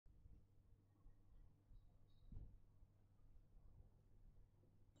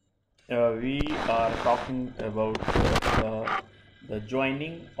we are talking about the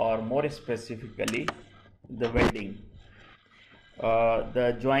joining, or more specifically the welding.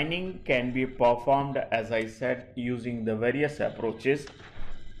 The joining can be performed, as I said, using the various approaches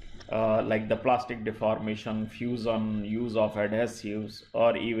like the plastic deformation, fusion, use of adhesives,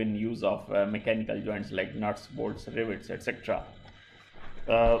 or even use of mechanical joints like nuts, bolts, rivets, etc.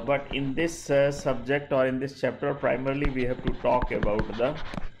 But in this subject, or in this chapter, primarily we have to talk about the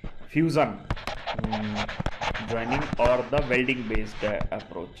fusion joining or the welding based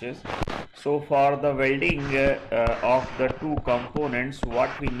approaches. So for the welding of the two components, what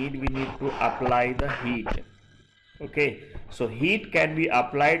we need to apply the heat. Okay, so heat can be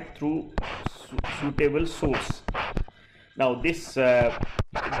applied through suitable source. Now this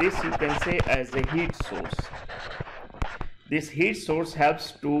you can say as a heat source. This heat source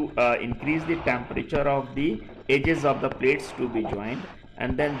helps to increase the temperature of the edges of the plates to be joined,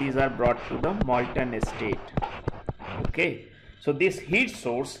 and then these are brought to the molten state. Okay, so this heat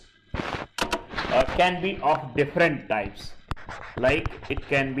source can be of different types, like it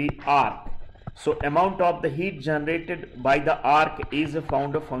can be arc. So amount of the heat generated by the arc is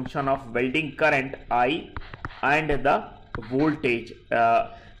found a function of welding current I and the voltage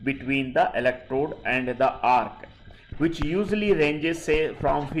between the electrode and the arc, which usually ranges say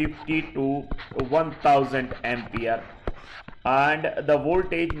from 50 to 1000 ampere, and the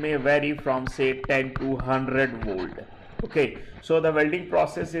voltage may vary from say 10 to 100 volt. Okay, so the welding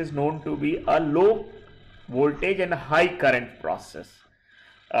process is known to be a low voltage and high current process.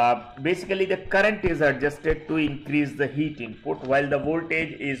 Basically the current is adjusted to increase the heat input, while the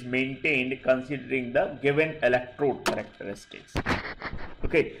voltage is maintained considering the given electrode characteristics.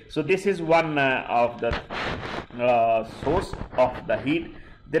 Okay, so this is one of the source of the heat.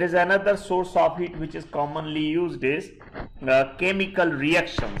 There is another source of heat which is commonly used is chemical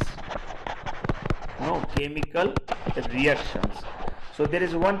reactions. Chemical reactions. So there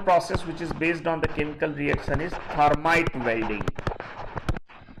is one process which is based on the chemical reaction is thermite welding.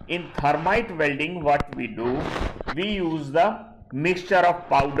 In thermite welding, what we do, we use the mixture of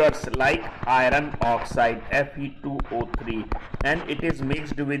powders like iron oxide Fe2O3, and it is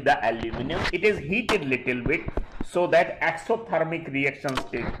mixed with the aluminum. It is heated little bit so that exothermic reactions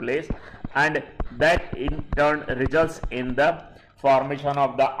take place, and that in turn results in the formation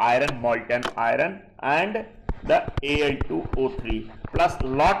of the iron, molten iron, and the Al2O3, plus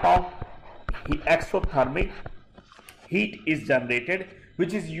lot of exothermic heat is generated,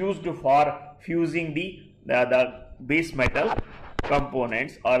 which is used for fusing the base metal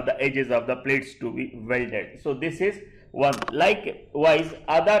components or the edges of the plates to be welded. So this is one. Likewise,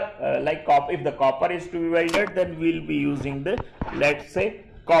 other like copper, if the copper is to be welded, then we will be using the, let's say,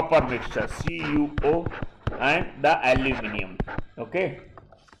 copper mixture CuO and the aluminum. Okay,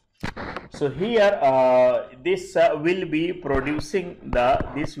 so here this will be producing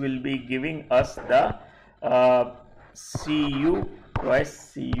this will be giving us the Cu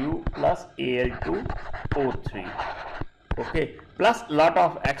twice Cu plus Al2O3. Okay, plus lot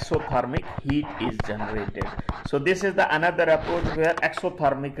of exothermic heat is generated. So this is the another approach where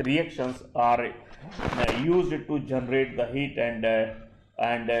exothermic reactions are used to generate the heat and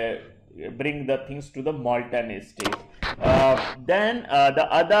bring the things to the molten state. Then the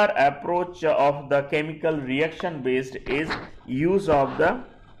other approach of the chemical reaction based is use of the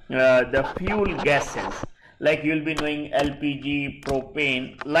fuel gases. Like you will be knowing LPG,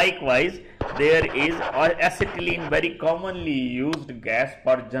 propane. Likewise, there is acetylene, very commonly used gas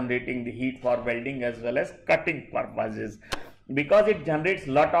for generating the heat for welding as well as cutting purposes, because it generates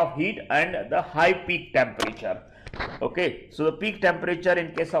lot of heat and the high peak temperature. Okay, so the peak temperature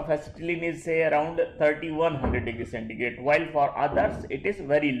in case of acetylene is say around 3100 degrees centigrade, while for others it is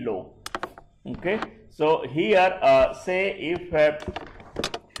very low. Okay, so here say if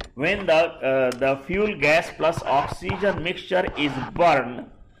when the fuel gas plus oxygen mixture is burned,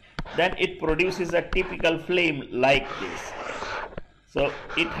 then it produces a typical flame like this. So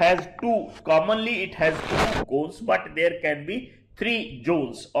it has commonly it has two cones, but there can be 3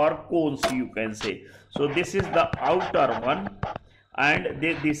 zones or cones, you can say. So this is the outer one and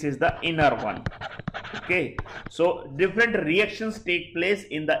this is the inner one. Okay, so different reactions take place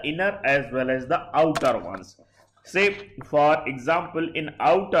in the inner as well as the outer ones. Say for example, in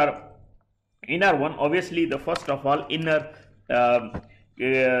inner one, obviously the first of all inner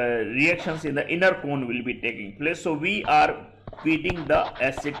reactions in the inner cone will be taking place. So we are feeding the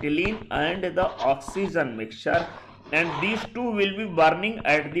acetylene and the oxygen mixture, and these two will be burning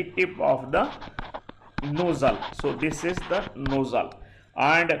at the tip of the nozzle. So this is the nozzle,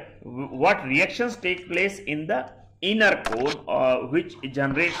 and what reactions take place in the inner cone which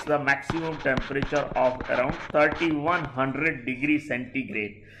generates the maximum temperature of around 3100 degrees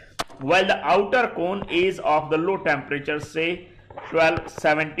centigrade, while the outer cone is of the low temperature, say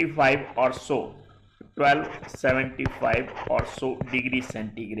 1275 or so, 1275 or so degrees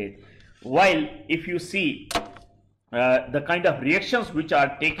centigrade. While if you see the kind of reactions which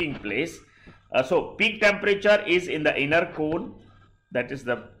are taking place, so peak temperature is in the inner cone, that is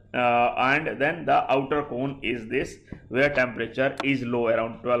the and then the outer cone is this, where temperature is low,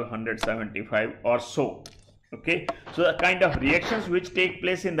 around 1275 or so. Okay, so the kind of reactions which take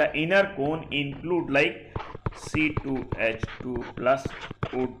place in the inner cone include like C2H2 plus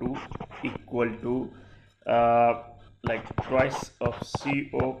O2 equal to like twice of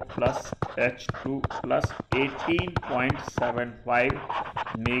CO plus H2 plus 18.75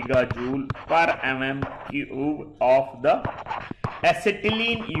 megajoule per mm cube of the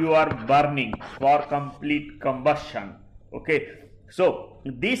acetylene you are burning for complete combustion. Okay, so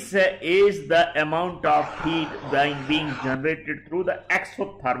this is the amount of heat being generated through the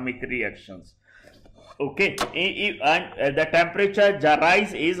exothermic reactions. Okay, and the temperature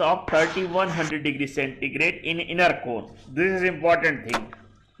rise is of 3100 degrees centigrade in inner cone. This is important thing.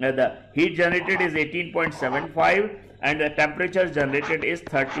 The heat generated is 18.75 and the temperature generated is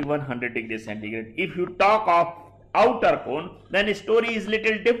 3100 degrees centigrade. If you talk of outer cone, then the story is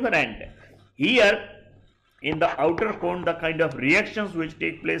little different. Here in the outer cone, the kind of reactions which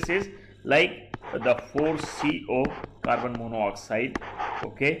take place is like the 4CO carbon monoxide,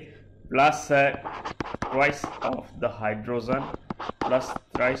 okay, plus twice of the hydrogen plus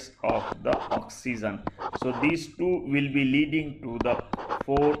thrice of the oxygen. So these two will be leading to the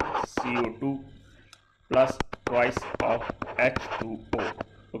 4CO2 plus twice of H2O.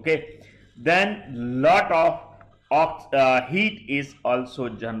 Okay, then lot of heat is also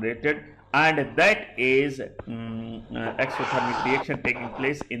generated, and that is exothermic reaction taking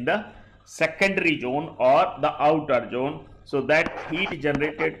place in the secondary zone or the outer zone. So that heat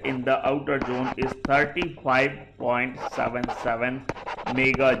generated in the outer zone is 35.77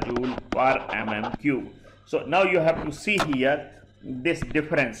 megajoule per mm cube. So now you have to see here this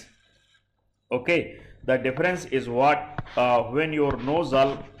difference. Okay, the difference is what when your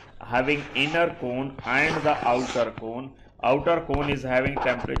nozzle having inner cone and the outer cone. Outer cone is having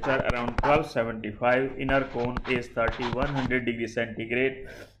temperature around 1275, inner cone is 3100 degrees centigrade.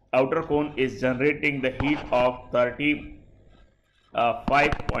 Outer cone is generating the heat of 5.77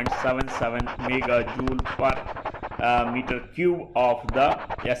 megajoule per meter cube of the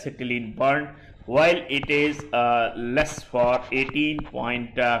acetylene burned, while it is less for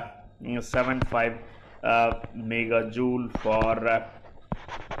 18.75 megajoule for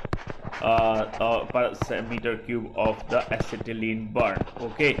per meter cube of the acetylene burned.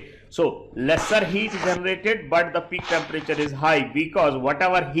 Okay, so lesser heat generated, but the peak temperature is high, because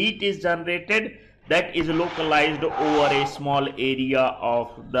whatever heat is generated, that is localized over a small area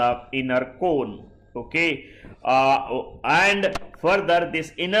of the inner cone. Okay, and further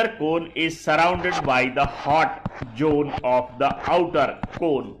this inner cone is surrounded by the hot zone of the outer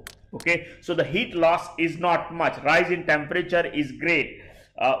cone. Okay, so the heat loss is not much, rise in temperature is great,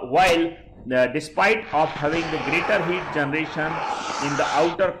 while despite of having the greater heat generation in the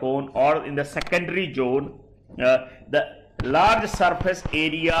outer cone or in the secondary zone, the large surface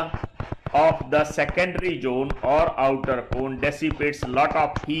area of the secondary zone or outer cone dissipates a lot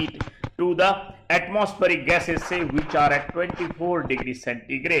of heat to the atmospheric gases, say, which are at 24 degrees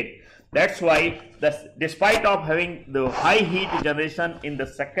centigrade. That's why despite of having the high heat generation in the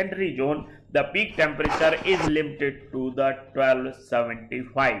secondary zone, the peak temperature is limited to the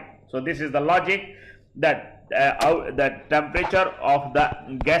 1275. So this is the logic, that the temperature of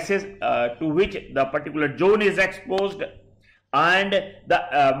the gases to which the particular zone is exposed and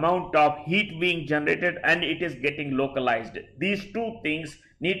the amount of heat being generated, and it is getting localized. These two things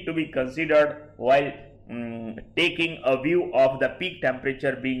need to be considered while taking a view of the peak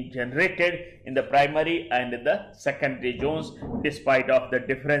temperature being generated in the primary and the secondary zones, despite of the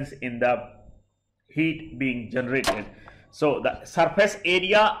difference in the heat being generated. So the surface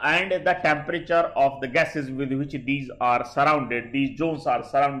area and the temperature of the gases with which these are surrounded, these zones are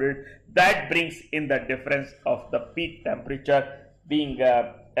surrounded, that brings in the difference of the peak temperature being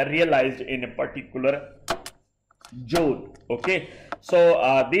realized in a particular zone. Okay,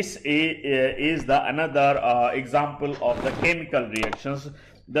 so this is the another example of the chemical reactions.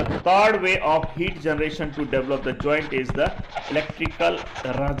 The third way of heat generation to develop the joint is the electrical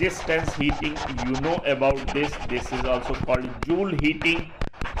resistance heating. You know about this. This is also called Joule heating.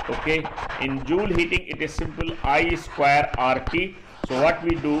 Okay, in Joule heating it is simple I square RT. So what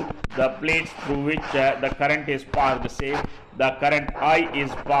we do, the plates through which the current is passed, say the current I is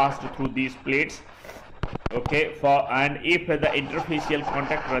passed through these plates, okay, and if the interfacial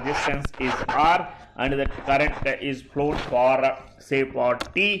contact resistance is R and the current is flowed for say for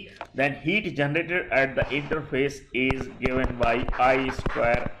T, then heat generated at the interface is given by I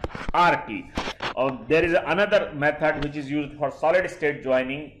square RT. There is another method which is used for solid state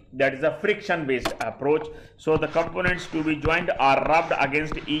joining, that is a friction based approach. So the components to be joined are rubbed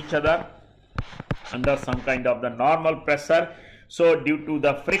against each other under some kind of the normal pressure. So due to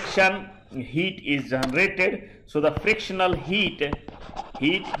the friction, heat is generated. So the frictional heat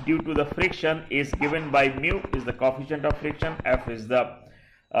due to the friction is given by mu is the coefficient of friction, F is the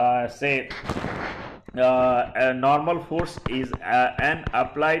a normal force is N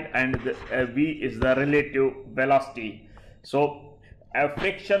applied, and V is the relative velocity. So a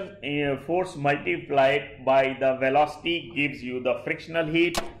friction force multiplied by the velocity gives you the frictional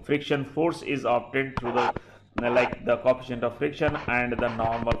heat. Friction force is obtained through the like the coefficient of friction and the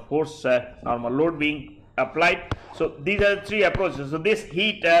normal force, normal load being applied. So these are the three approaches. So this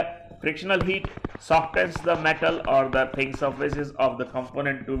heat, frictional heat, softens the metal or the thin surfaces of the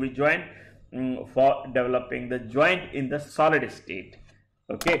component to be joined for developing the joint in the solid state.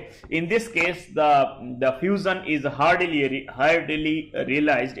 Okay, in this case the fusion is hardly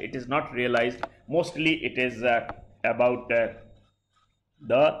realized. It is not realized. Mostly it is about the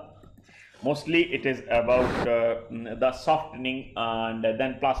softening and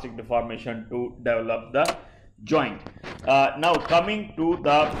then plastic deformation to develop the joint. Now coming to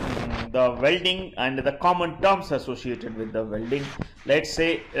the welding and the common terms associated with the welding. Let's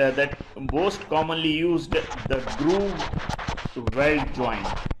say that most commonly used the groove weld joint.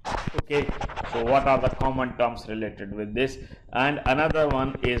 Okay, so what are the common terms related with this? And another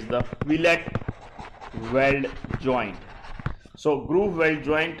one is the fillet weld joint. So groove weld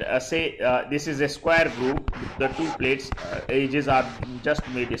joint, say this is a square groove. The two plates edges are just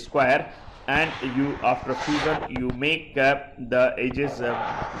made square, and you after fusion you make the edges,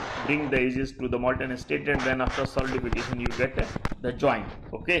 bring the edges to the molten state, and then after solidification you get the joint.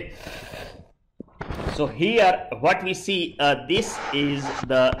 Okay, so here what we see, this is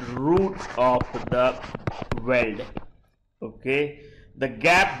the root of the weld. Okay, the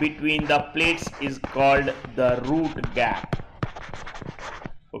gap between the plates is called the root gap.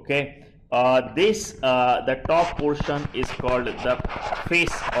 Okay, the top portion is called the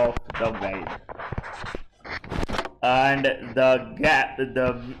face of the weld, and the gap,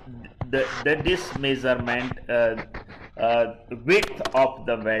 this measurement, width of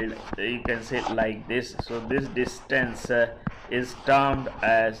the weld, you can say like this. So this distance is termed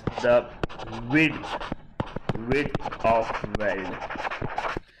as the width of weld.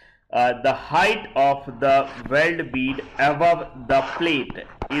 The height of the weld bead above the plate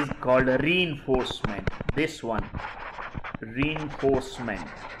is called reinforcement. This one, reinforcement.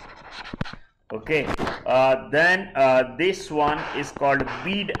 Okay, then this one is called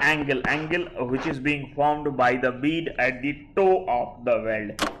bead angle, which is being formed by the bead at the toe of the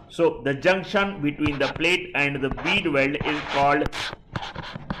weld. So the junction between the plate and the bead weld is called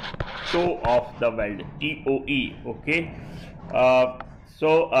toe of the weld, TOE. Okay,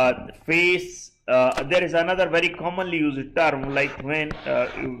 face, there is another very commonly used term, like when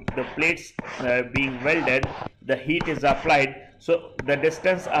the plates being welded, the heat is applied, so the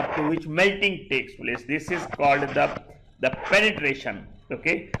distance up to which melting takes place, this is called the penetration.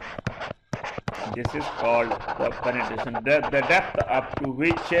 Okay, this is called the penetration, the depth up to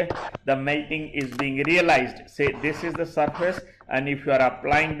which the melting is being realized. Say this is the surface, and if you are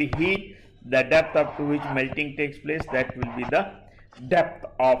applying the heat, the depth up to which melting takes place, that will be the depth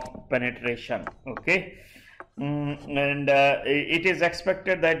of penetration. Okay, and it is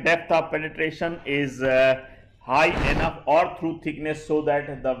expected that depth of penetration is high enough or through thickness so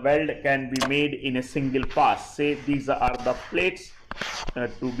that the weld can be made in a single pass. Say these are the plates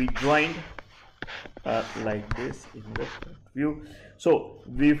to be joined like this in the view. So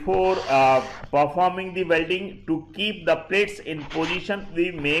before performing the welding, to keep the plates in position,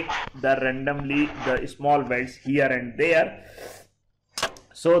 we make randomly the small welds here and there,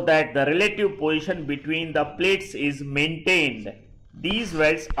 so that the relative position between the plates is maintained. These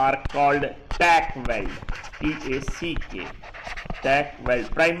welds are called tack weld, T-A-C-K, tack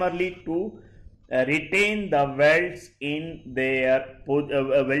weld, primarily to retain the welds in their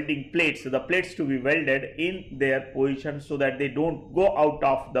welding plates, so the plates to be welded in their position so that they don't go out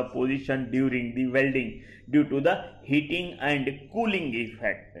of the position during the welding due to the heating and cooling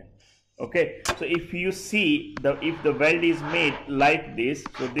effect. Okay, so if you see if the weld is made like this,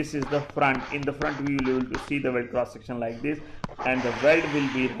 so this is the front. In the front view you will be able to see the weld cross section like this, and the weld will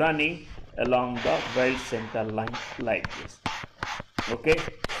be running along the weld center line like this. Okay,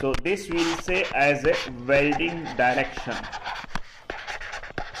 so this we'll say as a welding direction.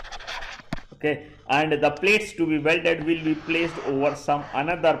 Okay, and the plates to be welded will be placed over some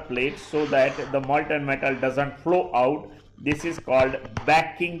another plate so that the molten metal doesn't flow out. This is called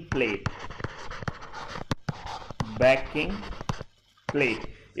backing plate. Backing plate.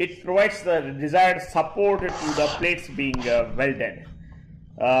 It provides the desired support to the plates being welded.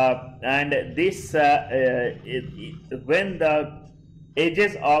 And this when the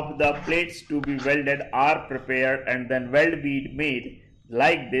edges of the plates to be welded are prepared and then weld bead made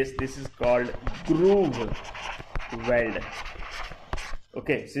like this, this is called groove weld.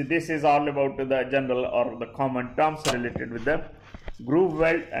 Okay, so this is all about the general or the common terms related with the groove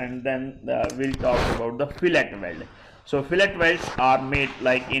weld, and then we'll talk about the fillet weld. So fillet welds are made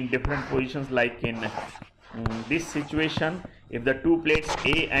like in different positions, like in this situation. If the two plates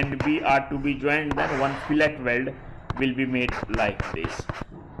A and B are to be joined, then one fillet weld will be made like this.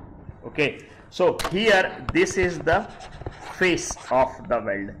 Okay, so here this is the face of the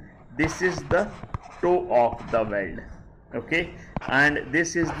weld, this is the toe of the weld. Okay, and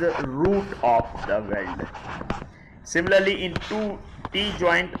this is the root of the weld. Similarly, in 2T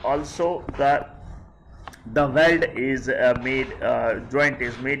joint also the weld is joint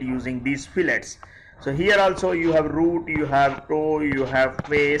is made using these fillets. So here also you have root, you have toe, you have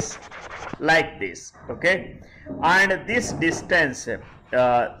face like this. Okay, and this distance,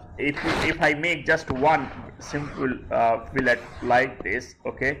 if I make just one simple fillet like this,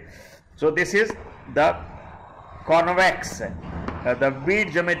 okay, so this is the convex, the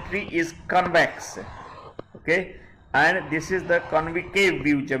bead geometry is convex. Okay, and this is the concave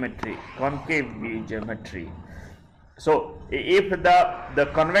view geometry, So if the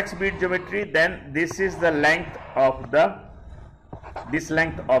convex bead geometry, then this is the length of the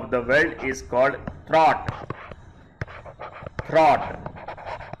weld is called throat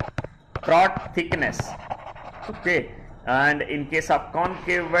thickness. Okay, and in case of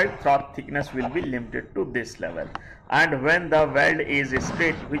concave weld, throat thickness will be limited to this level. And when the weld is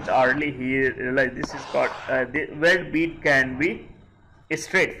straight, which early here realized, this is called the weld bead can be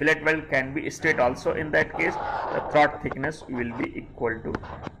straight, fillet weld can be straight also. In that case, the throat thickness will be equal to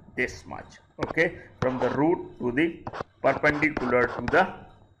this much. Okay, from the root to the perpendicular to the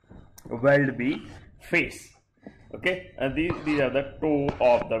weld bead face. Okay, these are the toe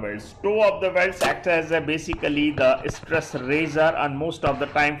of the welds. Toe of the welds act as basically the stress raiser, and most of the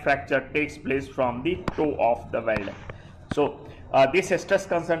time fracture takes place from the toe of the weld. So this stress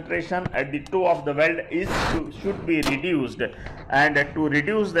concentration at the toe of the weld should be reduced, and to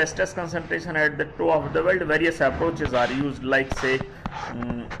reduce the stress concentration at the toe of the weld, various approaches are used. Like say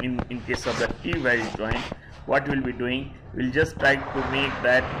in case of the T-weld joint, what we'll be doing, we'll just try to make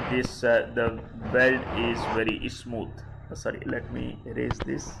that this the weld is very smooth. Sorry, let me erase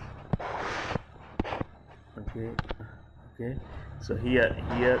this. Okay, so here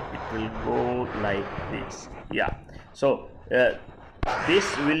it will go like this. Yeah, so this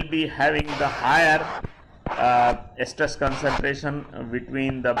will be having the higher stress concentration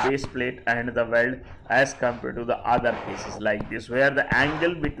between the base plate and the weld as compared to the other cases like this, where the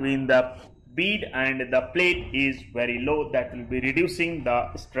angle between the bead and the plate is very low. That will be reducing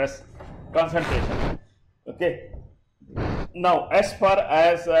the stress concentration. Okay, now as far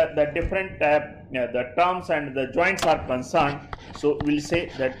as the different the terms and the joints are concerned, so we'll say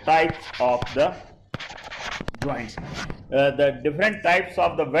the types of the joints. The different types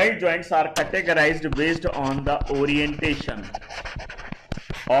of the weld joints are categorized based on the orientation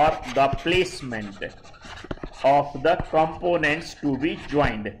or the placement of the components to be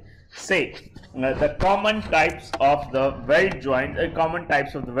joined. Say the common types of the weld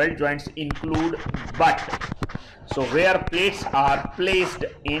joints include butt, so where plates are placed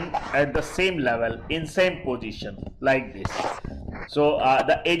in at the same level, in same position like this. So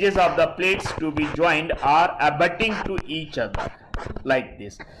the edges of the plates to be joined are abutting to each other like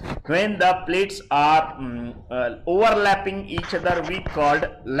this. When the plates are overlapping each other, we called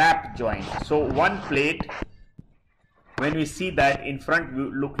lap joint. So one plate, when we see that in front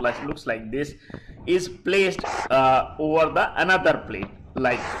view looks like this, is placed over the another plate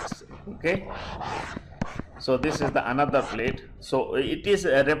like this. Okay, so this is the another plate, so it is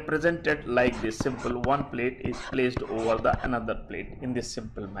represented like this. Simple, one plate is placed over the another plate in this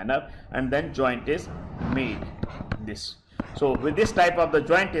simple manner, and then joint is made this. So with this type of the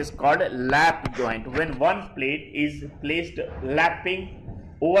joint is called lap joint, when one plate is placed lapping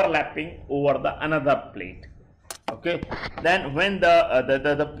overlapping over the another plate. Okay, then when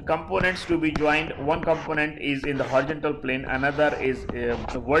the components to be joined, one component is in the horizontal plane, another is the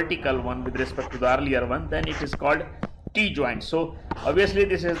vertical one with respect to the earlier one, then it is called T joint. So obviously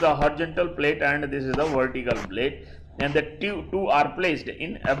this is the horizontal plate and this is the vertical plate, and the two are placed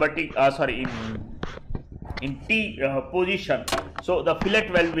in in T position. So the fillet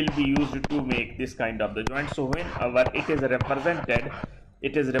weld will be used to make this kind of the joint. So whenever it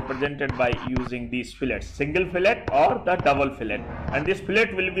is represented by using these fillets, single fillet or the double fillet, and this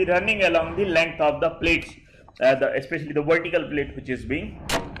fillet will be running along the length of the plates, especially the vertical plate which is being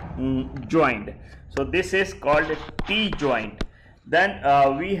joined. So this is called T joint. Then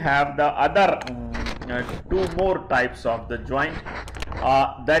we have the other two more types of the joint,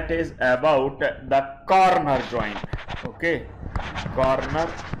 that is about the corner joint. Okay, corner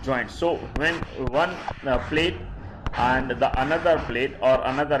joint. So when one plate and the another plate or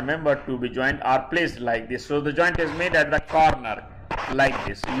another member to be joined are placed like this, so the joint is made at the corner like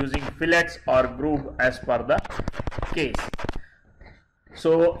this using fillets or groove as per the case.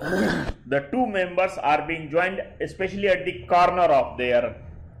 So the two members are being joined especially at the corner of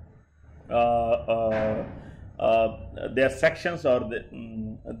their sections or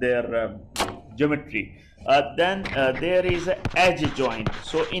their geometry. Then there is a edge joint.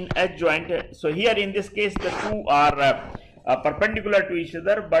 So in edge joint, so here in this case the two are perpendicular to each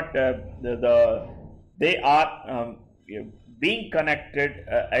other, but they are being connected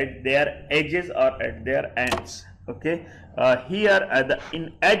at their edges or at their ends. Okay, here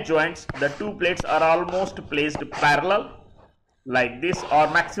in edge joints the two plates are almost placed parallel like this, or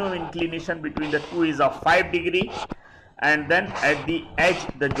maximum inclination between the two is of 5 degrees, and then at the edge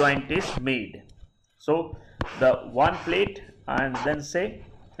the joint is made. So the one plate and then say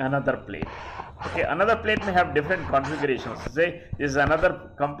another plate. Okay, another plate may have different configurations. Say this is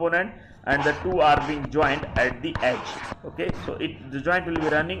another component and the two are being joined at the edge. Okay, so the joint will be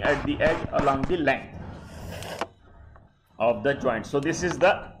running at the edge along the length of the joint. So this is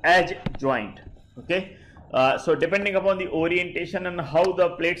the edge joint. Okay, so depending upon the orientation and how the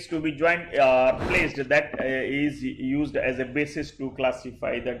plates to be joined are placed, that is used as a basis to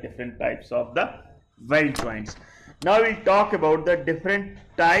classify the different types of the weld joints. Now we'll talk about the different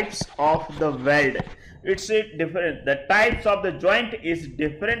types of the weld. It's different. The types of the joint is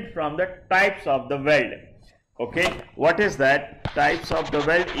different from the types of the weld. Okay, what is that? Types of the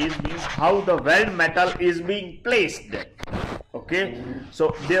weld means how the weld metal is being placed. Okay,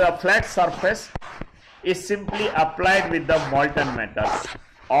 so the flat surface is simply applied with the molten metal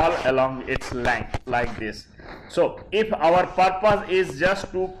all along its length like this. So if our purpose is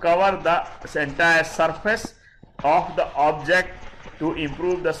just to cover the entire surface of the object to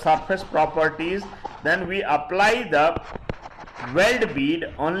improve the surface properties, then we apply the weld bead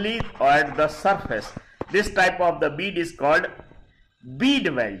only at the surface. This type of the bead is called bead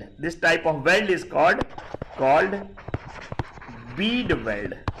weld. This type of weld is called bead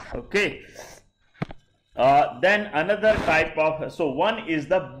weld. Okay. Then another type of, so one is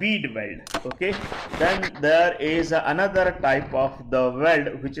the bead weld. Okay, then there is another type of the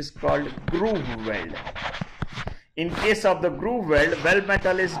weld which is called groove weld. In case of the groove weld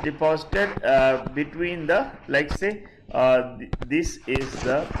metal is deposited between the, like say this is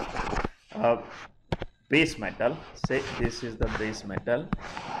the base metal. Say this is the base metal,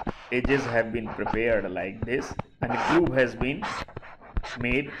 edges have been prepared like this and groove has been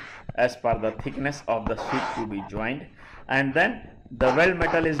made as per the thickness of the sheet to be joined, and then the weld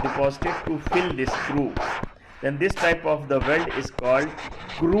metal is deposited to fill this groove. Then this type of the weld is called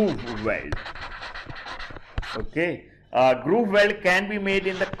groove weld. Okay, groove weld can be made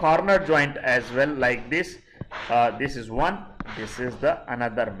in the corner joint as well, like this. This is one, this is the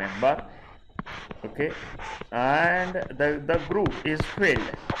another member. Okay, and the groove is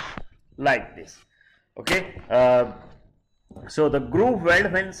filled like this. Okay, so the groove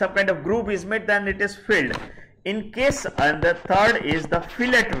weld, when some kind of groove is made, then it is filled. In case, and the third is the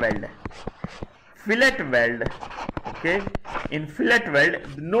fillet weld. Fillet weld. Okay, in fillet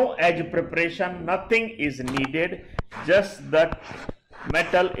weld, no edge preparation, nothing is needed, just the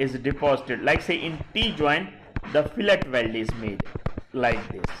metal is deposited. Like say in T joint, the fillet weld is made like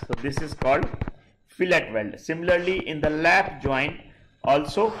this. So this is called fillet weld. Similarly, in the lap joint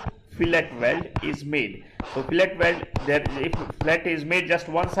also fillet weld is made. So fillet weld, there if fillet is made just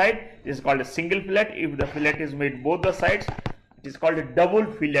one side, it is called a single fillet. If the fillet is made both the sides, it is called a double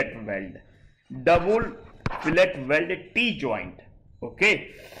fillet weld. Double fillet weld T joint.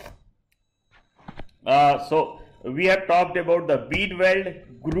 Okay. So we have talked about the bead weld,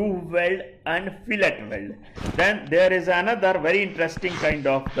 groove weld and fillet weld. Then there is another very interesting kind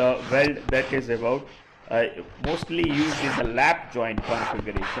of the weld that is about mostly used in the lap joint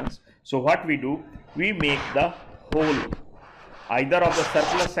configurations. So what we do, we make the hole either of the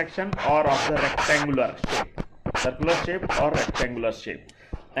circular section or of the rectangular shape,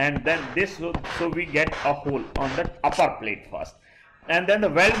 and then this, so we get a hole on the upper plate first, and then the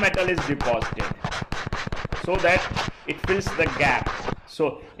weld metal is deposited so that it fills the gap.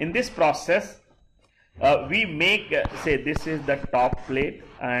 So in this process we make say this is the top plate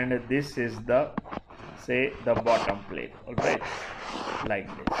and this is the, say, the bottom plate, all right, like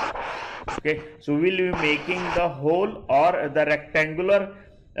this. Okay, so we'll be making the hole or the rectangular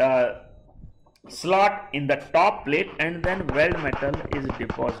slot in the top plate, and then weld metal is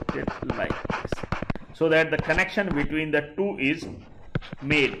deposited like this, so that the connection between the two is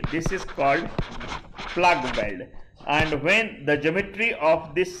made. This is called plug weld. And when the geometry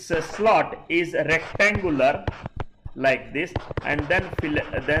of this slot is rectangular like this, and then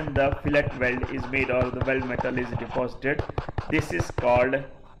the fillet weld is made, or the weld metal is deposited, this is called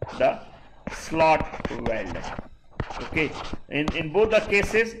the slot weld. Okay, in both the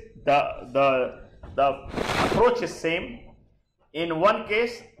cases the approach is same. In one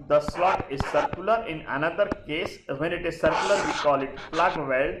case the slot is circular, in another case when it is circular we call it plug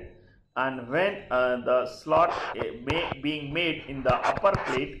weld, and when the slot being made in the upper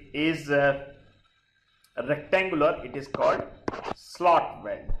plate is rectangular, it is called slot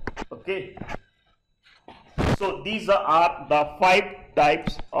weld. Okay, so these are the 5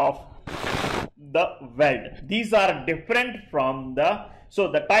 types of the weld. These are different from the, so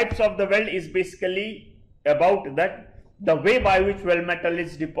the types of the weld is basically about that the way by which weld metal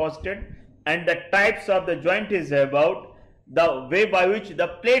is deposited, and the types of the joint is about the way by which the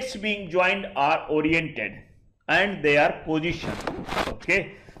plates being joined are oriented and they are positioned.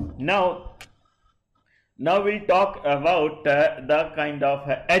 Okay, now we'll talk about the kind of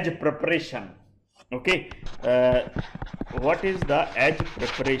edge preparation. Okay, what is the edge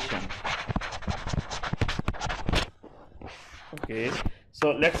preparation? Okay,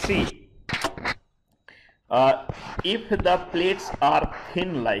 so let's see. If the plates are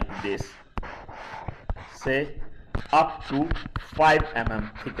thin like this, say up to 5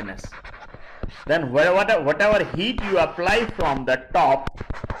 mm thickness, then whatever heat you apply from the top,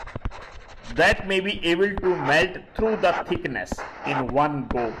 that may be able to melt through the thickness in one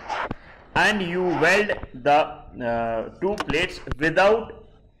go, and you weld the 2 plates without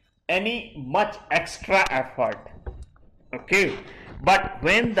any much extra effort. Okay, but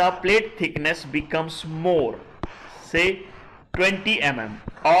when the plate thickness becomes more, say 20 mm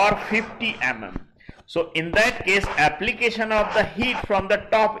or 50 mm, so in that case application of the heat from the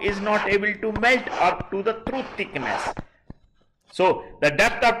top is not able to melt up to the true thickness. So the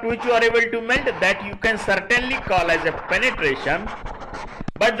depth up to which you are able to melt, that you can certainly call as a penetration,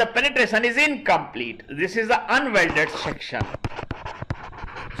 but the penetration is incomplete. This is the unwelded section.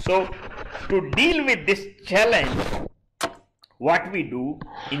 So to deal with this challenge, what we do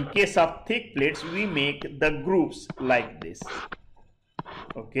in case of thick plates, we make the grooves like this.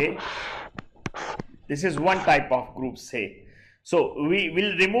 Okay, this is one type of groove, say. So we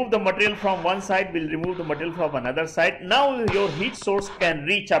will remove the material from one side, we'll remove the material from another side. Now your heat source can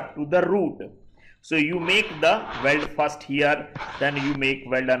reach up to the root. So you make the weld first here, then you make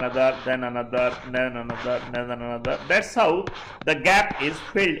weld another, then another, then another, then another. That's how the gap is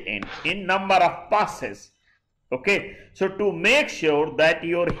filled in number of passes. Okay, so to make sure that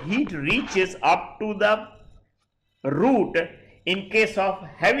your heat reaches up to the root, in case of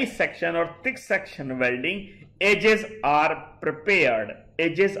heavy section or thick section welding, edges are prepared.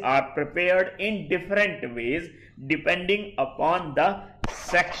 Edges are prepared in different ways depending upon the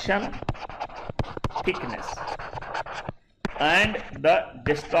section thickness and the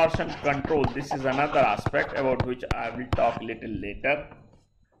distortion control. This is another aspect about which I will talk little later.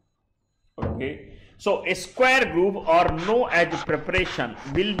 Okay, so a square groove or no edge preparation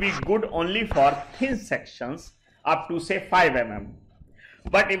will be good only for thin sections up to say 5 mm.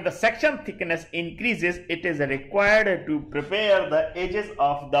 But if the section thickness increases, it is required to prepare the edges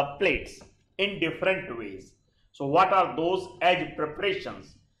of the plates in different ways. So what are those edge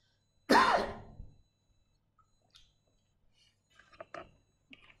preparations?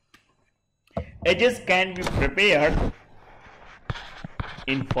 Edges can be prepared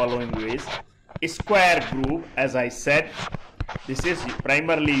in following ways. A square groove, as I said, this is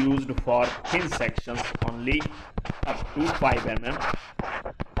primarily used for thin sections only up to 5 mm.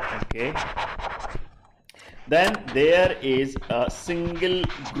 Okay, Then there is a single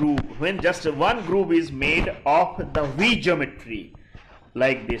groove. When just one groove is made of the V geometry,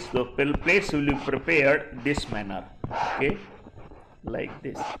 like this, the plates will be prepared this manner, okay, like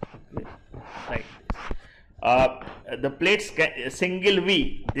this, okay, like this. The plates single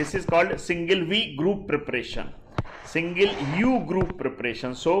V, this is called single V groove preparation, single U groove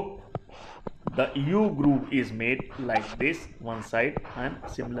preparation. So the U groove is made like this one side and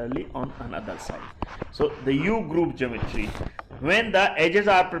similarly on another side. So the U groove geometry, when the edges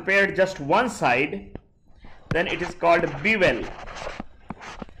are prepared just one side, then it is called bevel.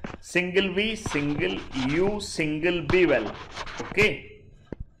 Single V, single U, single bevel. Okay,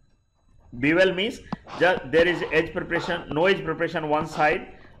 bevel means just there is edge preparation, no edge preparation one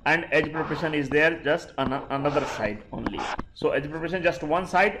side, and edge preparation is there just another side only. So edge preparation just one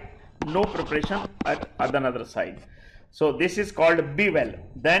side, no preparation at another side. So this is called bevel.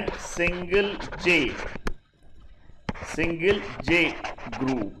 Then single J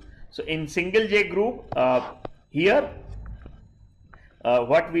groove. So in single J groove, here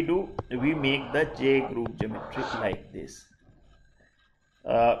what we do, we make the J groove geometry like this,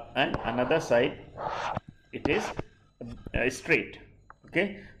 and another side it is straight.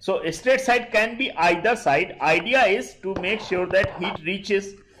 Okay, so a straight side can be either side. Idea is to make sure that heat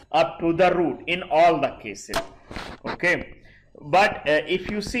reaches up to the root in all the cases. Okay, but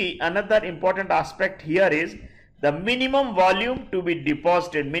if you see, another important aspect here is the minimum volume to be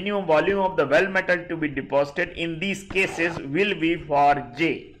deposited, minimum volume of the weld metal to be deposited in these cases will be for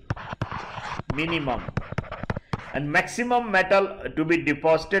J minimum, and maximum metal to be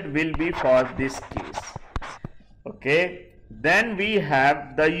deposited will be for this case. Okay, then we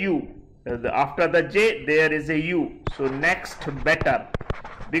have the U. After the J there is a U. So next better,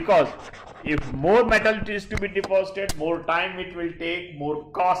 because if more metal is to be deposited, more time it will take, more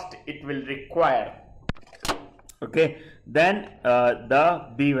cost it will require. Okay, then the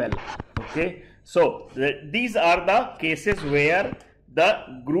bevel. Okay, so these are the cases where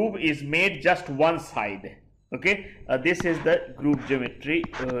the groove is made just one side. Okay, this is the groove geometry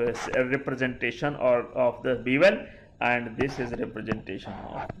representation of the bevel, and this is representation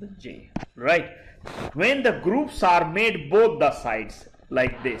of the J. Right, when the grooves are made both the sides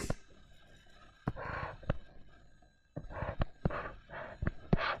like this,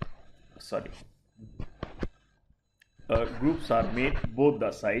 sorry, groups are made both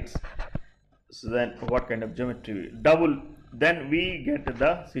the sides. So then what kind of geometry? Double, then we get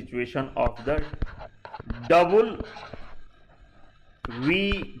the situation of the double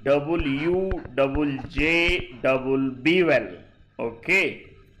V, double U, double J, double bevel.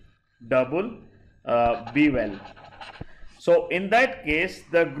 Okay, double bevel. So in that case,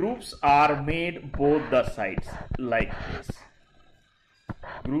 the grooves are made both the sides like this.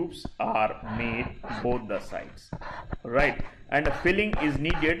 Grooves are made both the sides, right, and filling is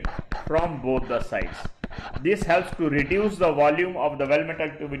needed from both the sides. This helps to reduce the volume of the weld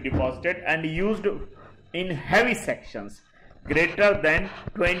metal to be deposited and used in heavy sections greater than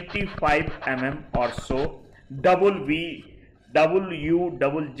 25 mm or so. Double V, double U,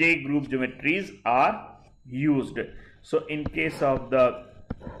 double J groove geometries are used. So in case of the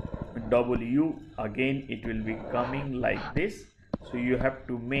double U, again it will be coming like this. So you have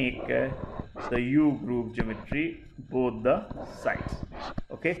to make the U groove geometry both the sides.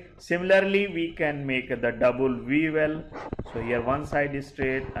 Okay, similarly we can make the double V well. So here one side is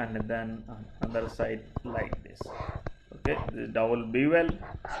straight and then another side like this. Okay, this double bevel.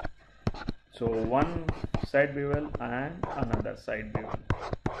 So one side bevel and another side bevel.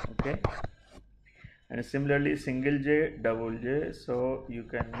 Okay, and similarly single J, double J. So you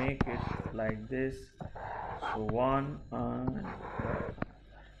can make it like this. So one and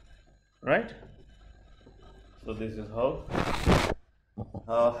right. So this is how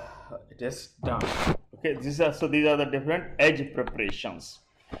it is done. Okay, these are the different edge preparations.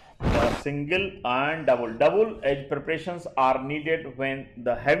 The single and double edge preparations are needed when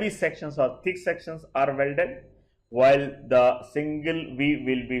the heavy sections or thick sections are welded, while the single V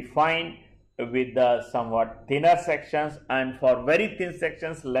will be fine with the somewhat thinner sections, and for very thin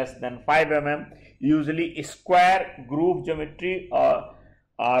sections less than 5 mm, usually square groove geometry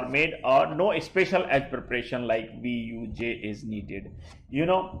are made, or no special edge preparation like VUJ is needed. You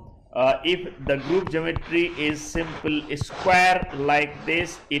know, if the groove geometry is simple square like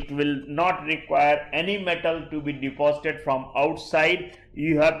this, it will not require any metal to be deposited from outside.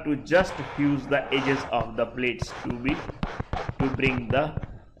 You have to just fuse the edges of the plates to bring the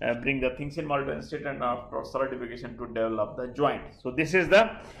things in molten state and after solidification to develop the joint. So this is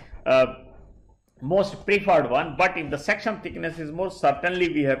the most preferred one, but if the section thickness is more, certainly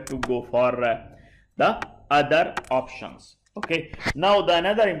we have to go for the other options. Okay, now the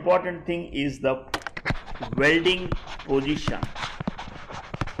another important thing is the welding position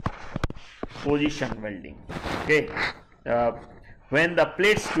welding. Okay, when the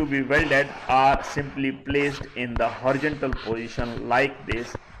plates to be welded are simply placed in the horizontal position like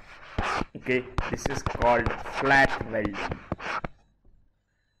this, okay, this is called flat welding.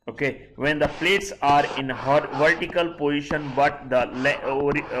 Okay, when the plates are in vertical position but the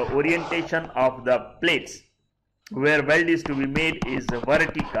orientation of the plates where weld is to be made is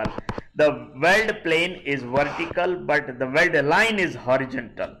vertical, the weld plane is vertical but the weld line is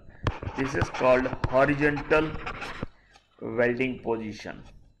horizontal. This is called horizontal welding position.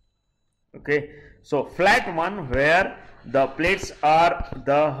 Okay, so flat one where the plates are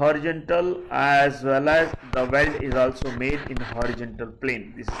the horizontal as well as the weld is also made in horizontal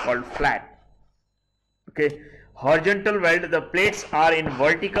plane. This is called flat. Okay, horizontal weld, the plates are in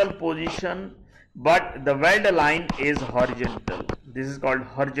vertical position but the weld line is horizontal. This is called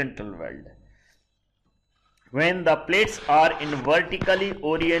horizontal weld. When the plates are in vertically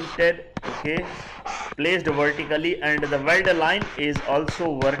oriented, okay, placed vertically and the weld line is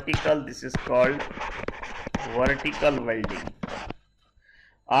also vertical, this is called vertical welding.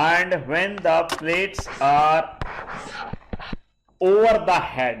 And when the plates are over the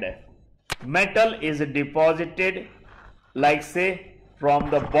head, metal is deposited, like say from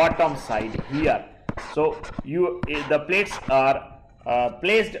the bottom side here. So the plates are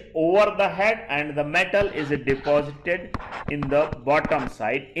placed over the head and the metal is deposited in the bottom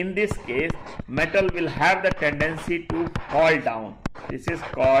side. In this case, metal will have the tendency to fall down. This is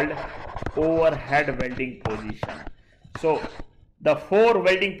called overhead welding position. So the four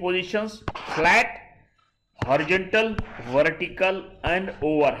welding positions: flat, horizontal, vertical and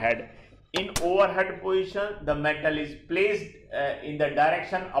overhead. In overhead position, the metal is placed in the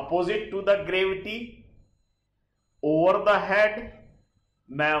direction opposite to the gravity. Over the head,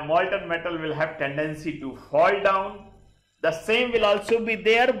 molten metal will have tendency to fall down. The same will also be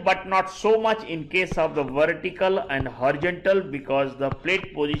there, but not so much in case of the vertical and horizontal, because the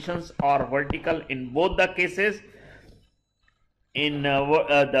plate positions are vertical in both the cases. In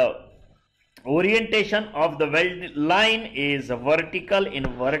the orientation of the weld line is vertical in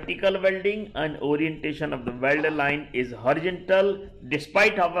vertical welding, and orientation of the weld line is horizontal.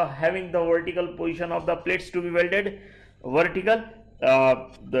 Despite of having the vertical position of the plates to be welded vertical,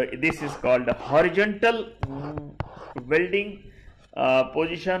 this is called horizontal welding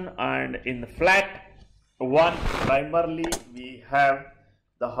position. And in the flat one, primarily we have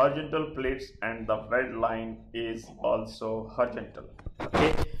the horizontal plates and the weld line is also horizontal.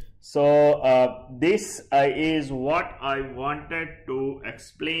 Okay, so this is what I wanted to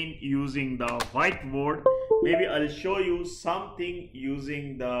explain using the whiteboard. Maybe I'll show you something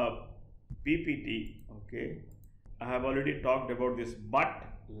using the PPT. Okay, I have already talked about this butt,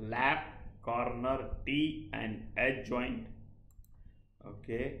 lap, corner, T and edge joint.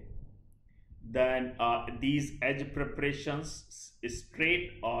 Okay, then these edge preparations: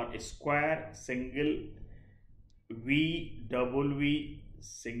 straight or square, single V, double V,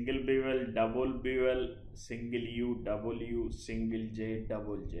 single bevel, double bevel, single U, double U, single J,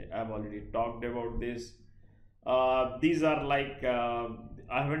 double J. I have already talked about this. These are like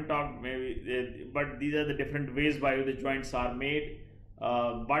I haven't talked but these are the different ways by which the joints are made.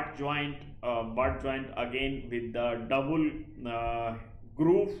 Butt joint again with the double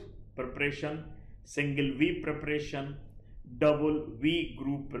groove preparation, single V preparation, double V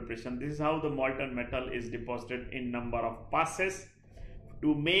groove preparation. This is how the molten metal is deposited in number of passes.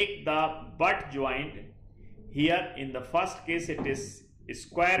 To make the butt joint, here in the first case it is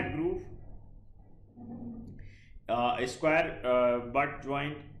square groove, square butt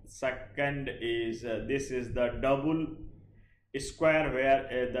joint. Second is this is the double square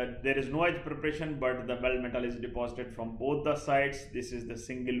where there is no edge preparation but the weld metal is deposited from both the sides. This is the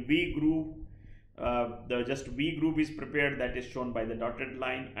single V groove. The just V groove is prepared, that is shown by the dotted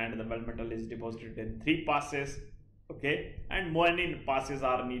line, and the weld metal is deposited in 3 passes. Okay, and many passes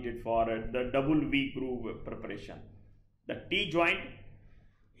are needed for the double V groove preparation. The T joint,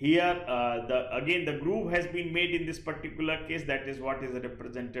 here again the groove has been made in this particular case, that is what is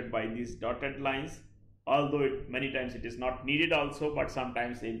represented by these dotted lines. Although many times it is not needed also, but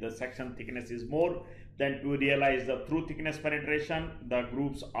sometimes if the section thickness is more, then to realize the through thickness penetration, the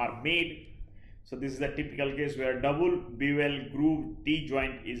grooves are made. So this is the typical case where double bevel groove T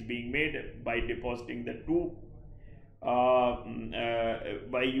joint is being made by depositing the two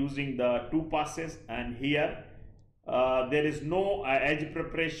by using the 2 passes. And here there is no edge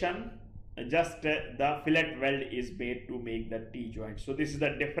preparation, just the fillet weld is made to make the T joint. So this is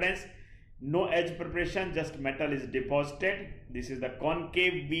the difference No edge preparation, just metal is deposited. This is the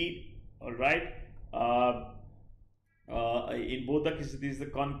concave bead. All right. In both the cases, this is the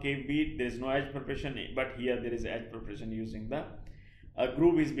concave bead. There is no edge preparation, but here there is edge preparation using the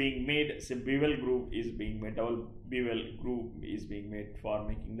groove is being made. So bevel groove is being made. Double bevel groove is being made for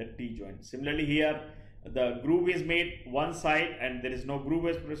making the T joint. Similarly, here the groove is made one side and there is no groove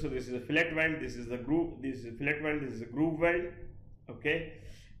edge preparation. So this is a fillet weld. This is the groove. This is a fillet weld. This is a groove weld. Okay.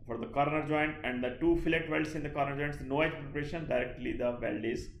 For the corner joint, and the two fillet welds in the corner joints, no edge preparation, directly the weld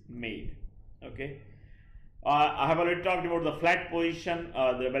is made. Okay. I have already talked about the flat position,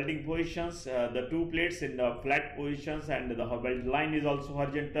 the welding positions, the two plates in the flat positions, and the weld line is also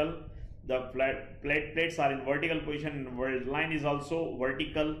horizontal. The flat plates are in vertical position, and the weld line is also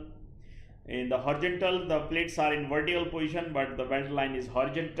vertical. In the horizontal, the plates are in vertical position, but the weld line is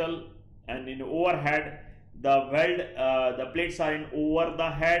horizontal. And in overhead, the plates are in over the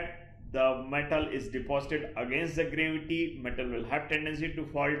head. The metal is deposited against the gravity. Metal will have tendency to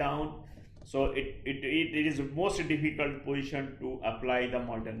fall down. So it is the most difficult position to apply the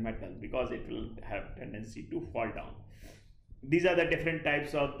molten metal because it will have tendency to fall down. These are the different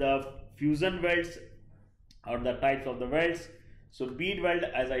types of the fusion welds or the types of the welds. So bead weld,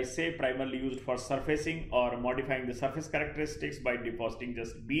 as I say, primarily used for surfacing or modifying the surface characteristics by depositing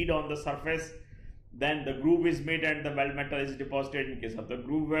just bead on the surface. Then the groove is made and the weld metal is deposited in case of the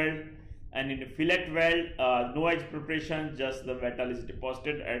groove weld. And in a fillet weld, no edge preparation, just the metal is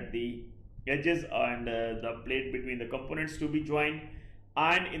deposited at the edges and the plate between the components to be joined.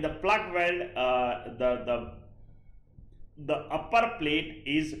 And in the plug weld, the upper plate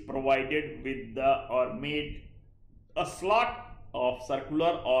is provided with or made a slot of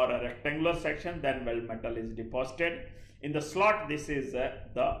circular or a rectangular section, then weld metal is deposited. In the slot, this is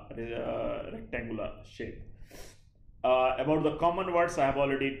the rectangular shape. About the common words I have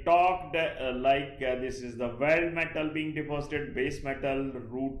already talked, this is the weld metal being deposited, base metal,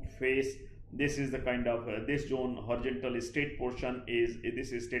 root face. This is the kind of this zone horizontal straight portion is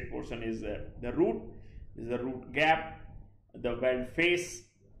the root. This is the root gap, the weld face,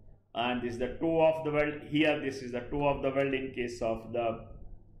 and this is the toe of the weld. Here this is the toe of the weld in case of the,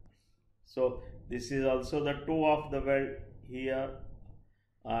 so this is also the toe of the weld here,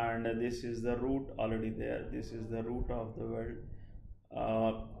 and this is the root already there. This is the root of the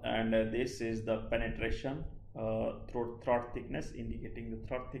weld, and this is the penetration throat thickness, indicating the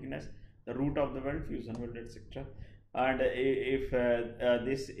throat thickness, the root of the weld, fusion weld, etc. And if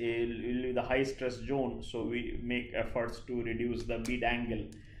this will be the high stress zone, so we make efforts to reduce the bead angle.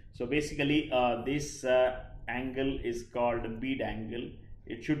 So basically this angle is called bead angle.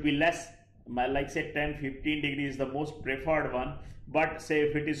 It should be less, like say 10-15 degrees is the most preferred one, but say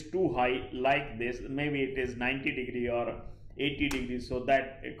if it is too high like this, maybe it is 90 degree or 80 degrees, so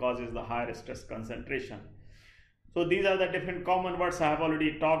that it causes the higher stress concentration. So these are the different common words. I have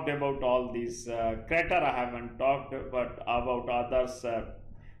already talked about all these. Crater I haven't talked but about others.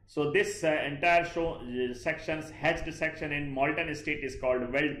 So this entire sections, hatched section in molten state is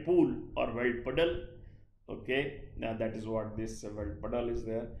called weld pool or weld puddle. Okay, now that is what this weld puddle is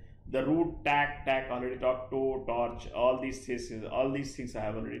there. The root, tack already talked, toe, torch, all these things I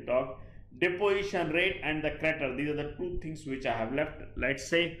have already talked. Deposition rate and the crater, these are the two things which I have left. Let's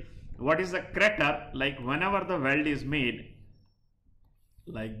say, what is the crater? Like whenever the weld is made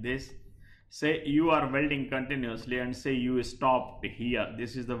like this, say you are welding continuously and say you stopped here,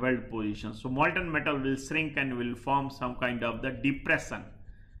 this is the weld position. So molten metal will shrink and will form some kind of the depression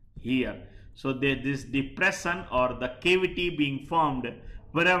here. So this depression or the cavity being formed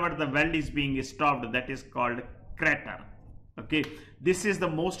wherever the weld is being stopped, that is called crater. Okay, this is the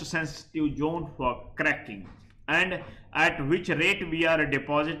most sensitive zone for cracking, and at which rate we are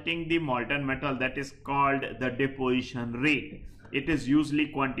depositing the molten metal, that is called the deposition rate. It is usually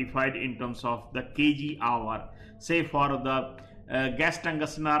quantified in terms of the kg hour. Say for the gas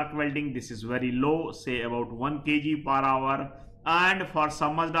tungsten arc welding, this is very low, say about 1 kg per hour, and for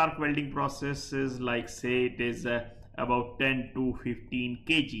submerged arc welding processes, like say it is about 10 to 15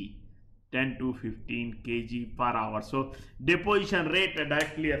 kg. 10 to 15 kg per hour. So deposition rate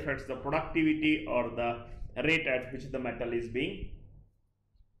directly affects the productivity or the rate at which the metal is being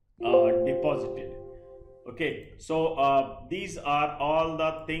deposited. Okay, so these are all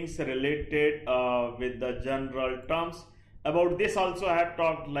the things related with the general terms. About this also I have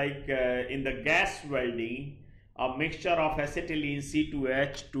talked, like in the gas welding, a mixture of acetylene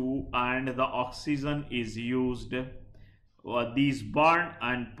C2H2 and the oxygen is used. These burn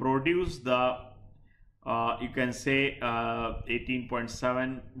and produce the you can say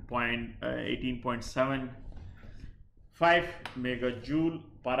 18.75 megajoule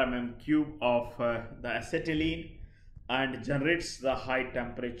per mm cube of the acetylene and generates the high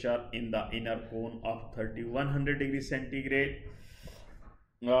temperature in the inner cone of 3100 degrees centigrade.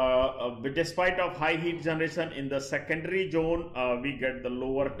 But despite of high heat generation in the secondary zone, we get the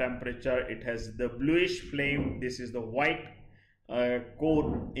lower temperature. It has the bluish flame. This is the white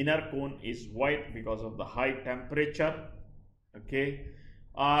cone. Inner cone is white because of the high temperature. Okay,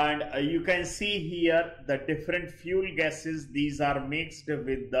 and you can see here the different fuel gases. These are mixed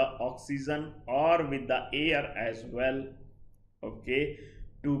with the oxygen or with the air as well. Okay,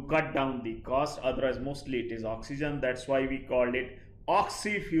 to cut down the cost. Otherwise, mostly it is oxygen. That's why we called it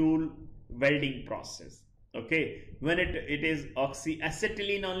oxy-fuel welding process. Okay, when it is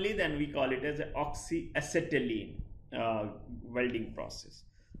oxyacetylene only, then we call it as an oxyacetylene welding process.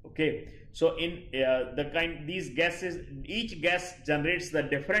 Okay, so in these gases, each gas generates the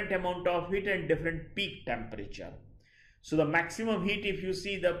different amount of heat and different peak temperature. So the maximum heat, if you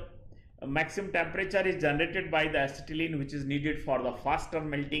see, the maximum temperature is generated by the acetylene, which is needed for the faster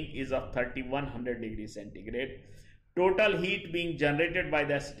melting, is of 3100 degrees centigrade. Total heat being generated by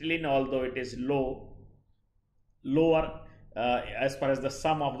the acetylene, although it is lower as far as the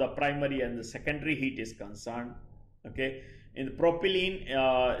sum of the primary and the secondary heat is concerned. Okay, in the propylene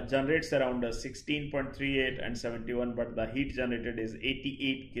generates around 16.38 and 71, but the heat generated is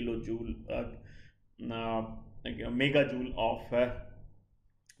 88 kilojoule megajoule of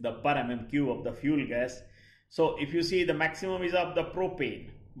the per mm cube of the fuel gas. So if you see, the maximum is of the propane,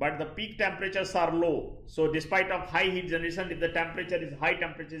 but the peak temperatures are low. So despite of high heat generation, if the temperature is high,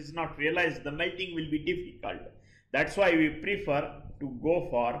 temperature is not realized, the melting will be difficult. That's why we prefer to go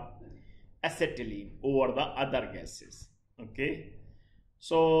for acetylene over the other gases. Okay,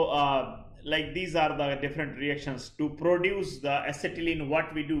 so like these are the different reactions to produce the acetylene.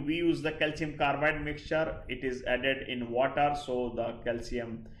 What we do, we use the calcium carbide mixture. It is added in water, so the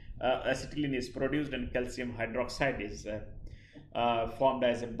calcium acetylene is produced and calcium hydroxide is formed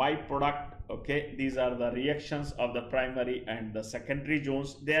as a byproduct. Okay, these are the reactions of the primary and the secondary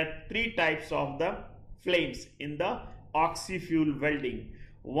zones. There are three types of the flames in the oxy-fuel welding.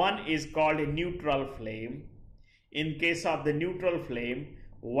 One is called a neutral flame. In case of the neutral flame,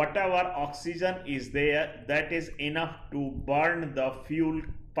 whatever oxygen is there, that is enough to burn the fuel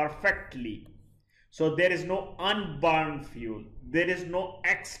perfectly. So there is no unburned fuel, there is no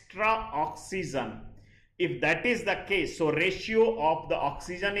extra oxygen. If that is the case, so ratio of the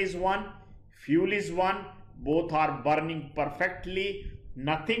oxygen is 1, fuel is 1, both are burning perfectly,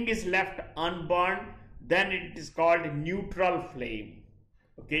 nothing is left unburned, then it is called neutral flame.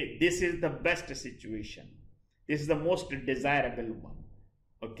 Okay, this is the best situation. This is the most desirable one.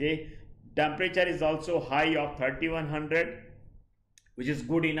 Okay, temperature is also high of 3100, which is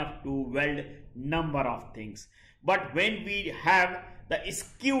good enough to weld number of things. But when we have the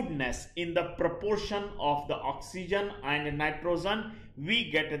skewedness in the proportion of the oxygen and nitrogen,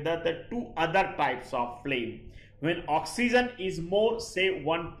 we get the two other types of flame. When oxygen is more, say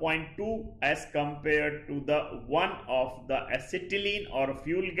 1.2 as compared to the one of the acetylene or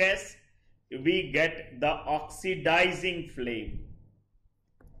fuel gas, we get the oxidizing flame.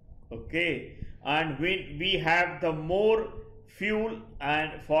 Okay, and when we have the more fuel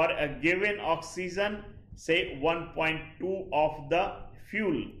and for a given oxygen, say 1.2 of the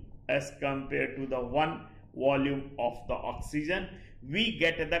fuel as compared to the 1 volume of the oxygen, we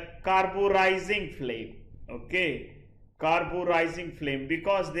get the carburizing flame. Okay, carburizing flame,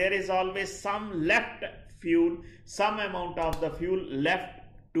 because there is always some left fuel, some amount of the fuel left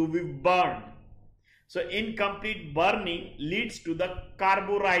to be burned. So incomplete burning leads to the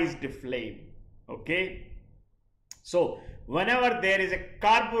carburized flame. Okay, so whenever there is a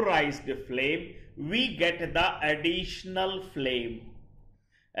carburized flame, we get the additional flame,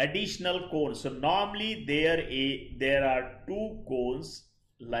 additional cone. So normally there are two cones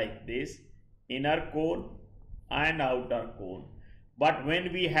like this, inner cone and outer cone, but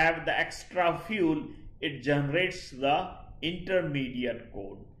when we have the extra fuel, it generates the intermediate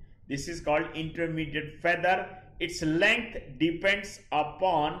cone. This is called intermediate feather. Its length depends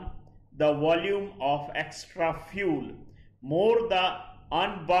upon the volume of extra fuel. More the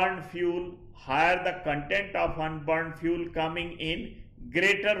unburned fuel, higher the content of unburned fuel coming in,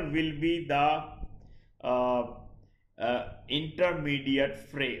 greater will be the intermediate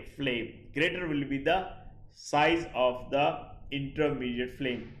flame. Greater will be the size of the intermediate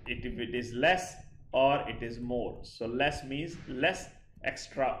flame. If it is less or it is more. So less means less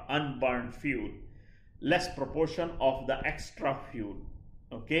extra unburned fuel, less proportion of the extra fuel.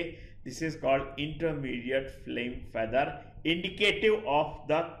 Okay, this is called intermediate flame feather, indicative of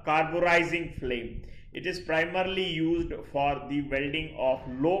the carburizing flame. It is primarily used for the welding of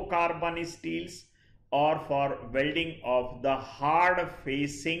low carbon steels or for welding of the hard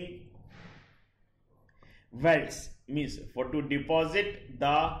facing welds, means for to deposit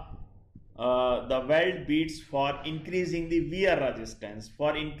the weld beads for increasing the wear resistance,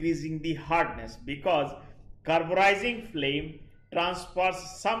 for increasing the hardness, because carburizing flame transfers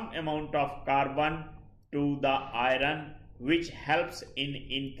some amount of carbon to the iron, which helps in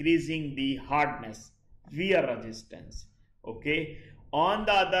increasing the hardness, wear resistance. Okay. On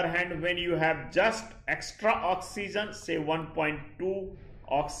the other hand, when you have just extra oxygen, say 1.2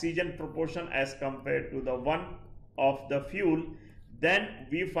 oxygen proportion as compared to the one of the fuel, then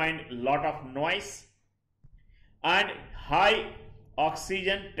we find a lot of noise, and high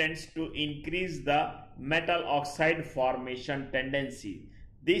oxygen tends to increase the metal oxide formation tendency.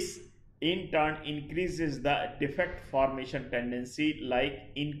 This in turn increases the defect formation tendency,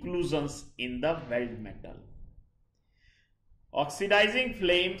 like inclusions in the weld metal. Oxidizing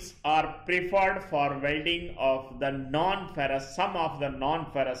flames are preferred for welding of the non-ferrous, some of the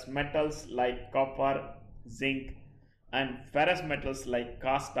non-ferrous metals like copper, zinc, and ferrous metals like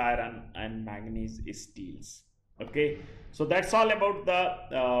cast iron and manganese steels. Okay, so that's all about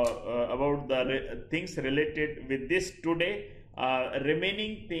the things related with this today.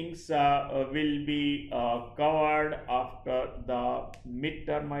 Remaining things will be covered after the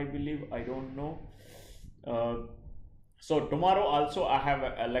midterm, I believe. I don't know. So tomorrow also I have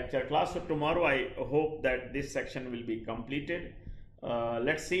a lecture class. So tomorrow I hope that this section will be completed.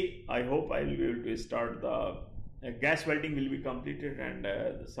 Let's see. I hope I will be able to start the gas welding will be completed, and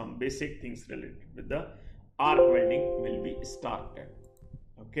some basic things related with the arc welding will be started.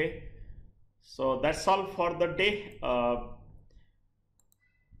 Okay. So that's all for the day.